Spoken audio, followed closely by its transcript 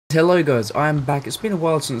Hello guys, I am back. It's been a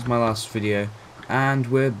while since my last video, and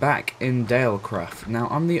we're back in Dalecraft. Now,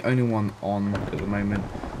 I'm the only one on at the moment,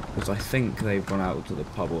 because I think they've gone out to the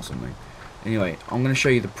pub or something. Anyway, I'm going to show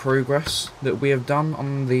you the progress that we have done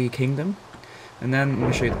on the kingdom, and then I'm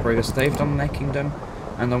going to show you the progress they've done on their kingdom,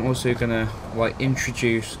 and I'm also going to,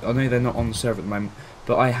 introduce, I know they're not on the server at the moment,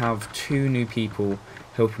 but I have two new people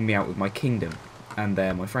helping me out with my kingdom, and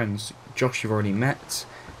they're my friends. Josh you've already met,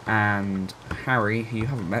 and Harry, who you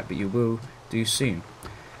haven't met but you will do soon.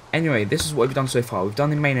 Anyway, this is what we've done so far. We've done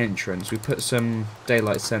the main entrance. We put some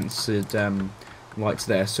daylight censored lights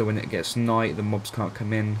there, so when it gets night the mobs can't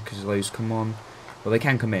come in because those come on. Well, they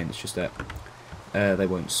can come in, it's just that they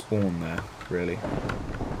won't spawn there, really.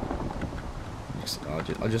 I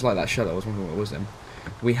just like that shadow. I was wondering what it was then.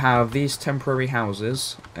 We have these temporary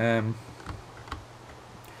houses.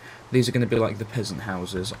 These are going to be like the peasant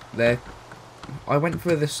houses. I went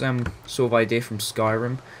for this sort of idea from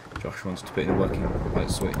Skyrim. Josh wants to put in a working light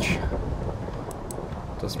switch.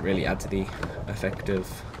 Doesn't really add to the effect of...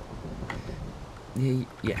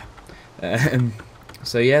 Yeah.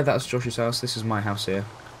 So yeah, that's Josh's house. This is my house here.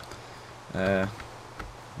 The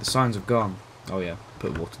signs have gone. Oh yeah,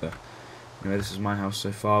 put water there. Anyway, this is my house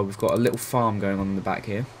so far. We've got a little farm going on in the back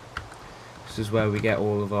here. This is where we get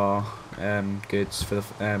all of our goods for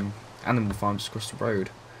the animal farm just across the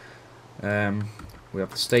road. We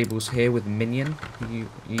have the stables here with Minion, who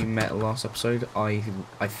you met last episode, I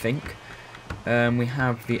think. We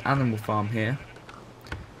have the animal farm here.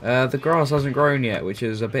 The grass hasn't grown yet, which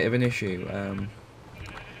is a bit of an issue.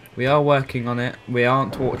 We are working on it. We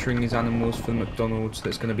aren't torturing these animals for the McDonald's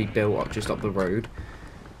that's going to be built up just up the road.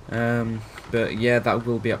 But yeah, that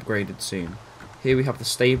will be upgraded soon. Here we have the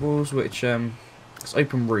stables, which it's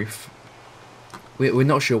open roof. We're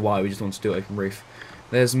not sure why, we just want to do open roof.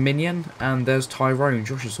 There's Minion, and there's Tyrone,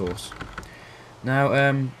 Josh's horse.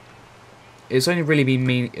 Now, it's only really been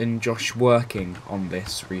me and Josh working on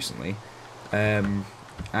this recently,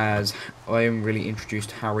 as I only really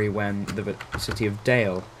introduced Harry when the city of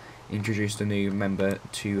Dale introduced a new member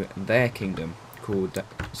to their kingdom, called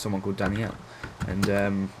someone called Danielle.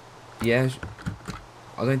 And, yeah,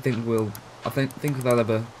 I don't think they'll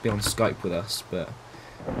ever be on Skype with us, but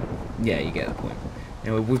yeah, you get the point.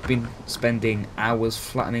 Anyway, we've been spending hours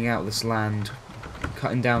flattening out this land,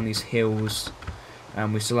 cutting down these hills,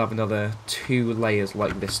 and we still have another 2 layers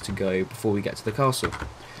like this to go before we get to the castle.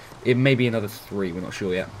 It may be another 3, we're not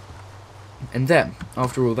sure yet. And then,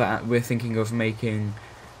 after all that, we're thinking of making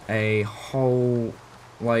a whole,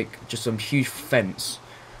 just some huge fence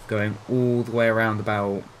going all the way around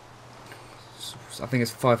about, I think it's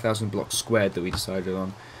 5,000 blocks squared that we decided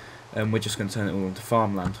on, and we're just going to turn it all into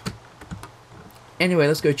farmland. Anyway,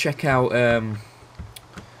 let's go check out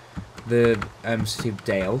the city of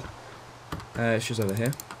Dale. It's just over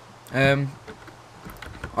here.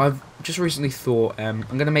 I've just recently thought I'm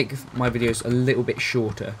going to make my videos a little bit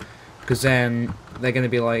shorter, because then they're going to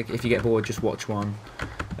be like, if you get bored, just watch one.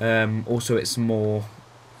 Also, it's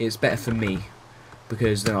better for me,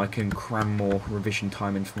 because then I can cram more revision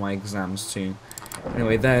time in for my exams soon.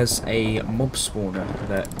 Anyway, there's a mob spawner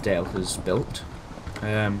that Dale has built.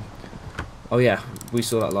 Oh yeah, we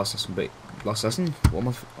saw that last lesson, but last lesson? What am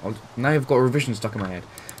I? Now I've got a revision stuck in my head.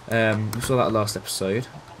 We saw that last episode.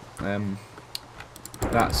 I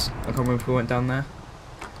can't remember if we went down there.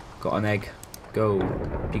 Got an egg. Go,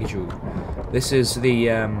 Pikachu. This is the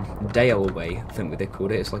Dale way, I think they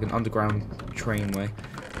called it. It's like an underground train way.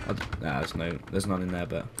 There's none in there,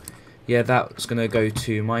 but yeah, that's gonna go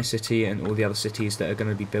to my city and all the other cities that are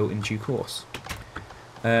gonna be built in due course.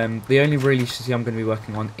 The only really city I'm going to be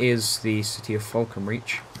working on is the city of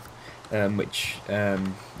Falconreach, which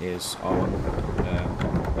is our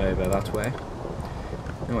one over that way.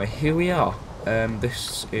 Anyway, here we are.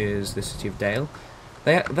 This is the city of Dale.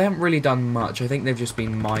 They haven't really done much. I think they've just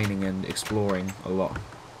been mining and exploring a lot.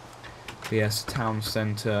 But yes, town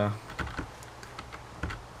centre.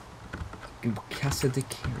 Casa de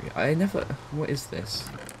Kiria. What is this?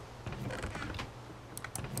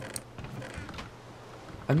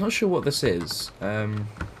 I'm not sure what this is.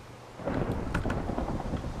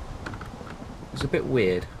 It's a bit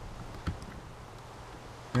weird.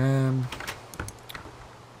 Yeah,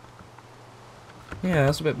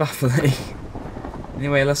 that's a bit baffling.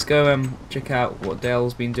 Anyway, let's go check out what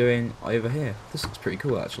Dale's been doing over here. This looks pretty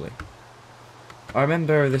cool, actually. I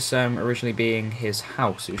remember this originally being his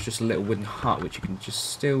house. It was just a little wooden hut, which you can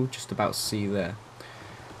still just about see there.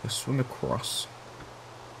 Let's swim across.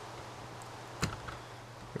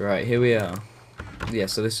 Right, here we are. Yeah,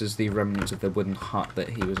 so this is the remnants of the wooden hut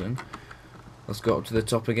that he was in. Let's go up to the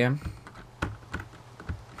top again.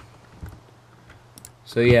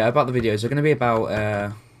 So yeah, about the videos, they're going to be about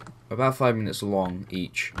 5 minutes long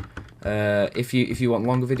each. If you want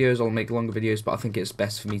longer videos, I'll make longer videos, but I think it's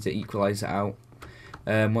best for me to equalise it out.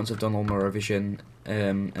 Once I've done all my revision,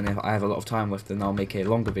 and if I have a lot of time left, then I'll make a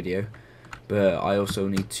longer video. But I also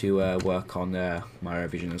need to work on my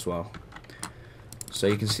revision as well. So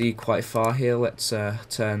you can see quite far here. Let's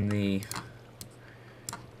turn the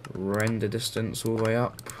render distance all the way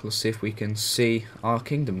up. Let's see if we can see our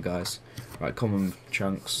kingdom, guys. Right, come on,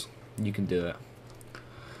 chunks, you can do it.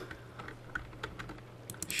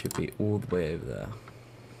 Should be all the way over there.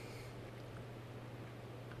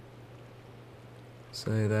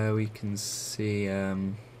 So there we can see.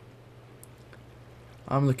 I'm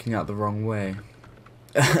looking at the wrong way.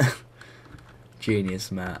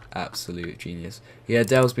 Genius, Matt, absolute genius. Yeah,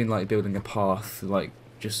 Dale's been like building a path, like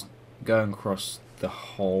just going across the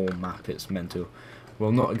whole map. It's mental.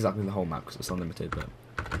 Well, not exactly the whole map because it's unlimited, but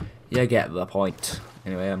yeah, get the point.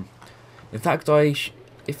 Anyway, in fact,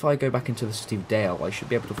 if I go back into the city of Dale, I should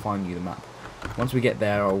be able to find you the map. Once we get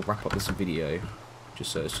there, I'll wrap up this video,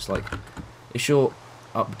 just so it's just like a short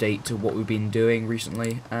update to what we've been doing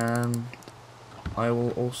recently, and I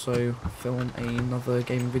will also film another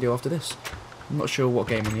gaming video after this. I'm not sure what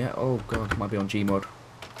game on yet. Oh god, might be on Gmod.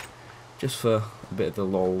 Just for a bit of the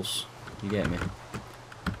lols. You get me?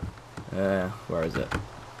 Where is it?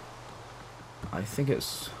 I think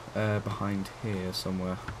it's behind here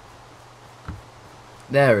somewhere.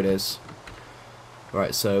 There it is.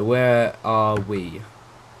 Right, so where are we?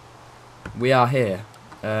 We are here.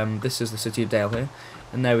 This is the city of Dale here,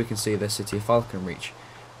 and there we can see the city of Falconreach.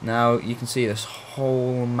 Now you can see this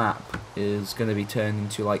whole map is going to be turned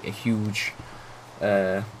into like a huge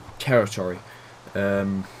territory.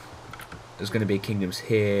 There's going to be kingdoms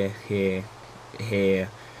here, here, here,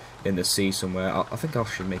 in the sea somewhere. I think I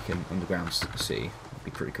should make an underground city. It'd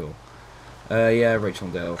be pretty cool. Yeah, Rachel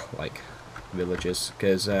and Dale, like villages,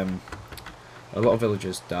 because a lot of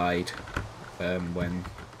villagers died when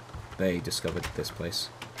they discovered this place.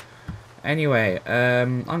 Anyway,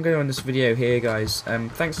 I'm going to end this video here, guys.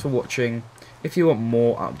 Thanks for watching. If you want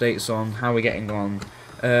more updates on how we're getting on,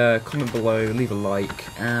 comment below, leave a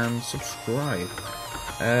like, and subscribe.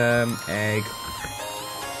 Egg.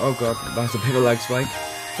 Oh god, that's a bit of a lag spike.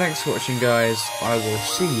 Thanks for watching, guys. I will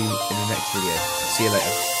see you in the next video. See you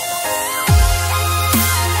later.